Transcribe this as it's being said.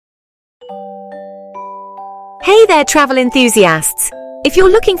Hey there, travel enthusiasts! If you're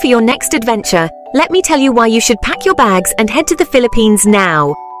looking for your next adventure, let me tell you why you should pack your bags and head to the Philippines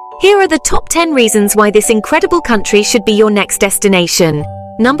now. Here are the top 10 reasons why this incredible country should be your next destination.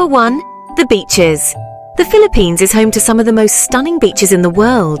 Number 1. The beaches. The Philippines is home to some of the most stunning beaches in the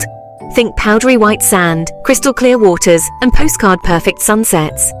world. Think powdery white sand, crystal clear waters, and postcard-perfect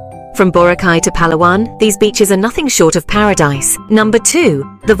sunsets. From Boracay to Palawan, these beaches are nothing short of paradise. Number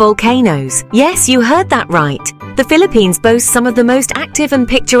 2. The volcanoes. Yes, you heard that right. The Philippines boasts some of the most active and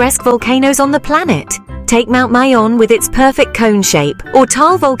picturesque volcanoes on the planet. Take Mount Mayon with its perfect cone shape, or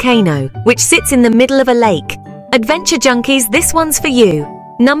Taal Volcano, which sits in the middle of a lake. Adventure junkies, this one's for you.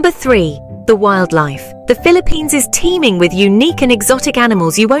 Number 3. The wildlife. The Philippines is teeming with unique and exotic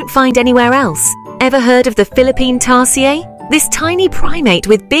animals you won't find anywhere else. Ever heard of the Philippine tarsier? This tiny primate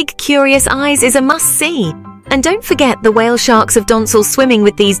with big, curious eyes is a must-see. And don't forget the whale sharks of Donsol. Swimming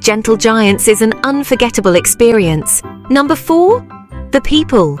with these gentle giants is an unforgettable experience. Number 4. The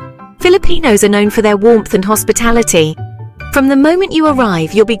people. Filipinos are known for their warmth and hospitality. From the moment you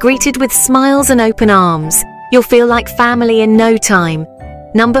arrive, you'll be greeted with smiles and open arms. You'll feel like family in no time.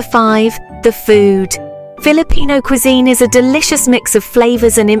 Number 5. The food. Filipino cuisine is a delicious mix of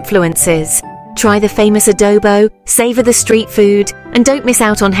flavors and influences. Try the famous adobo, savor the street food, and don't miss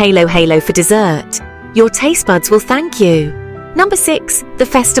out on Halo Halo for dessert. Your taste buds will thank you. Number 6. The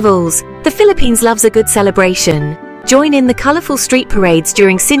festivals. The Philippines loves a good celebration. Join in the colorful street parades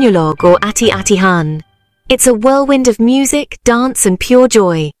during Sinulog or Ati-Atihan. It's a whirlwind of music, dance, and pure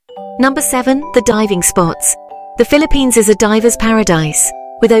joy. Number 7. The diving spots. The Philippines is a diver's paradise.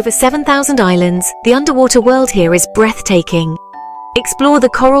 With over 7,000 islands, the underwater world here is breathtaking. Explore the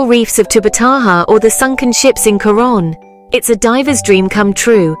coral reefs of Tubataha or the sunken ships in Coron. It's a diver's dream come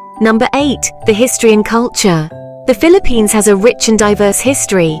true. Number 8. The history and culture. The Philippines has a rich and diverse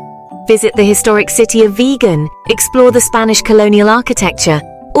history. Visit the historic city of Vigan, explore the Spanish colonial architecture,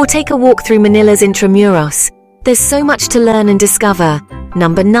 or take a walk through Manila's Intramuros. There's so much to learn and discover.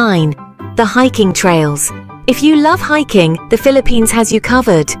 Number 9. The hiking trails. If you love hiking, the Philippines has you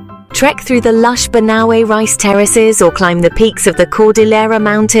covered. Trek through the lush Banawe rice terraces or climb the peaks of the Cordillera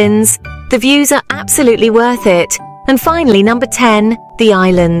Mountains. The views are absolutely worth it. And finally, number 10, the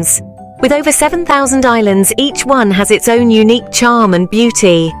islands. With over 7,000 islands, each one has its own unique charm and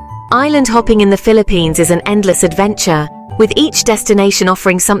beauty. Island hopping in the Philippines is an endless adventure, with each destination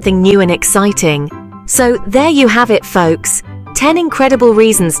offering something new and exciting. So there you have it, folks. 10 incredible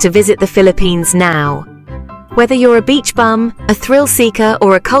reasons to visit the Philippines now. Whether you're a beach bum, a thrill seeker,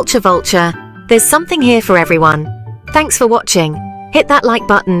 or a culture vulture, there's something here for everyone. Thanks for watching. Hit that like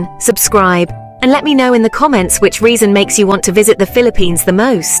button, subscribe, and let me know in the comments which reason makes you want to visit the Philippines the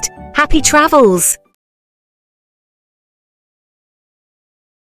most. Happy travels!